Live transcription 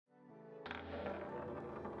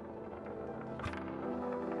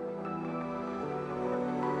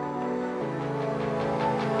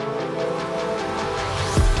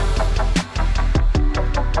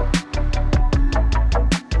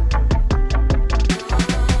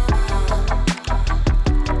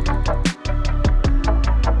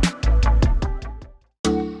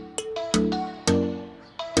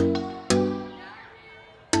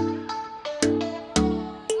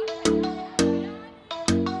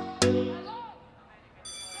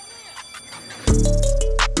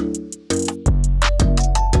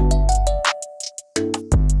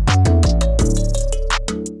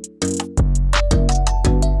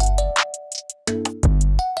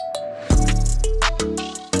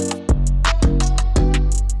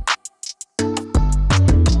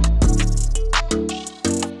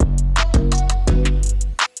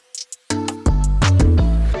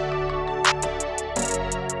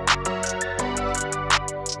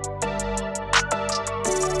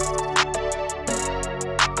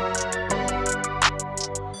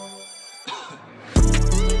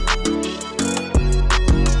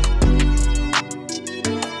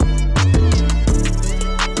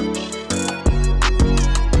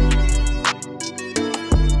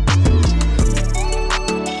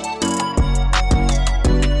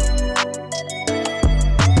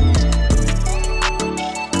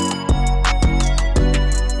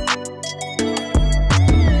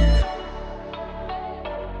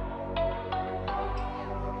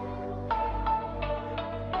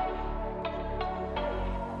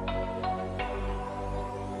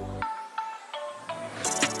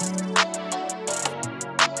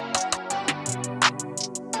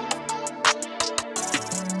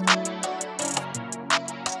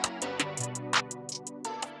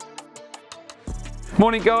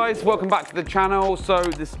Morning guys, welcome back to the channel. So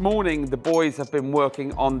this morning the boys have been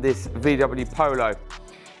working on this VW Polo.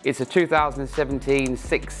 It's a 2017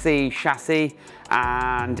 6C chassis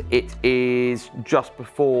and it is just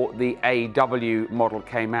before the AW model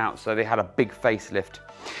came out, so they had a big facelift.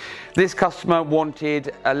 This customer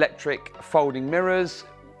wanted electric folding mirrors.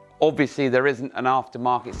 Obviously there isn't an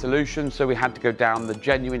aftermarket solution, so we had to go down the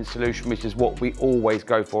genuine solution, which is what we always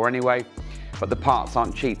go for anyway, but the parts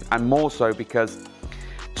aren't cheap, and more so because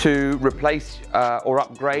to replace or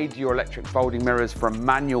upgrade your electric folding mirrors from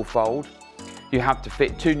manual fold, you have to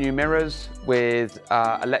fit 2 new mirrors with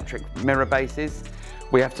electric mirror bases.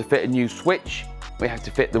 We have to fit a new switch, we have to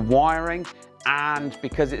fit the wiring, and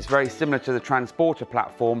because it's very similar to the Transporter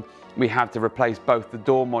platform, we have to replace both the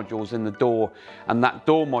door modules in the door, and that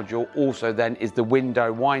door module also then is the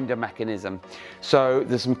window winder mechanism. So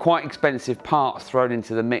there's some quite expensive parts thrown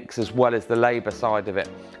into the mix as well as the labour side of it.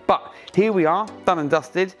 But here we are, done and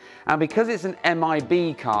dusted, and because it's an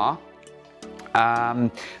MIB car,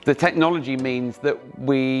 the technology means that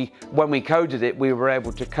when we coded it, we were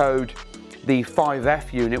able to code the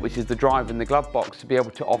 5F unit, which is the driver in the glove box, to be able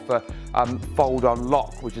to offer fold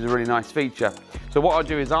unlock, which is a really nice feature. So what I'll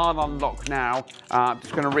do is I'll unlock now. I'm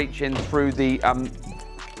just going to reach in through the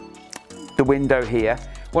window here.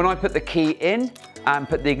 When I put the key in and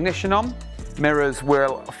put the ignition on, mirrors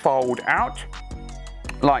will fold out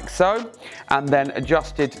like so, and then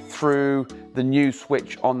adjusted through the new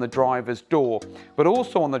switch on the driver's door. But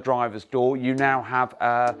also on the driver's door, you now have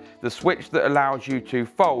the switch that allows you to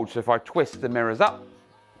fold. So if I twist the mirrors up,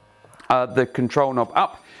 the control knob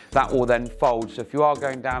up, that will then fold. So if you are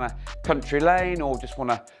going down a country lane or just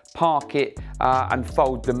want to park it and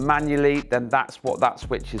fold them manually, then that's what that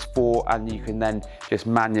switch is for, and you can then just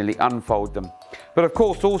manually unfold them. But of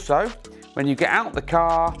course also, when you get out the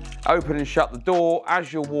car, open and shut the door,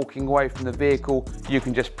 as you're walking away from the vehicle, you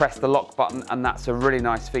can just press the lock button, and that's a really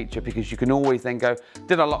nice feature because you can always then go,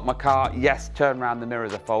 did I lock my car? Yes, turn around, the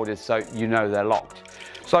mirrors are folded, so you know they're locked.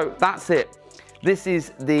 So that's it. This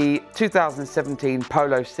is the 2017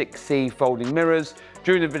 Polo 6C folding mirrors.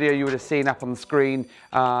 During the video you would have seen up on the screen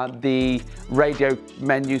the radio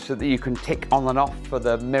menu so that you can tick on and off for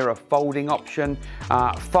the mirror folding option,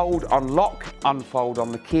 fold unlock, unfold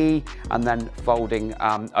on the key, and then folding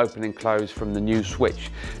open and close from the new switch.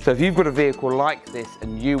 So if you've got a vehicle like this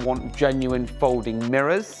and you want genuine folding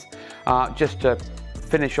mirrors just to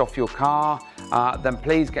finish off your car, then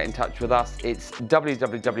please get in touch with us. It's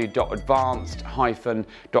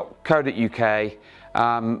www.advanced-.co.uk.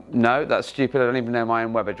 No, that's stupid, I don't even know my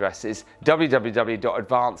own web address. It's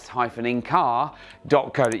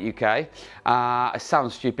www.advanced-incar.co.uk. It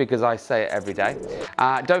sounds stupid because I say it every day.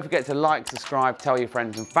 Don't forget to like, subscribe, tell your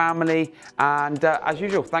friends and family, and as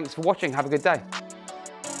usual, thanks for watching. Have a good day.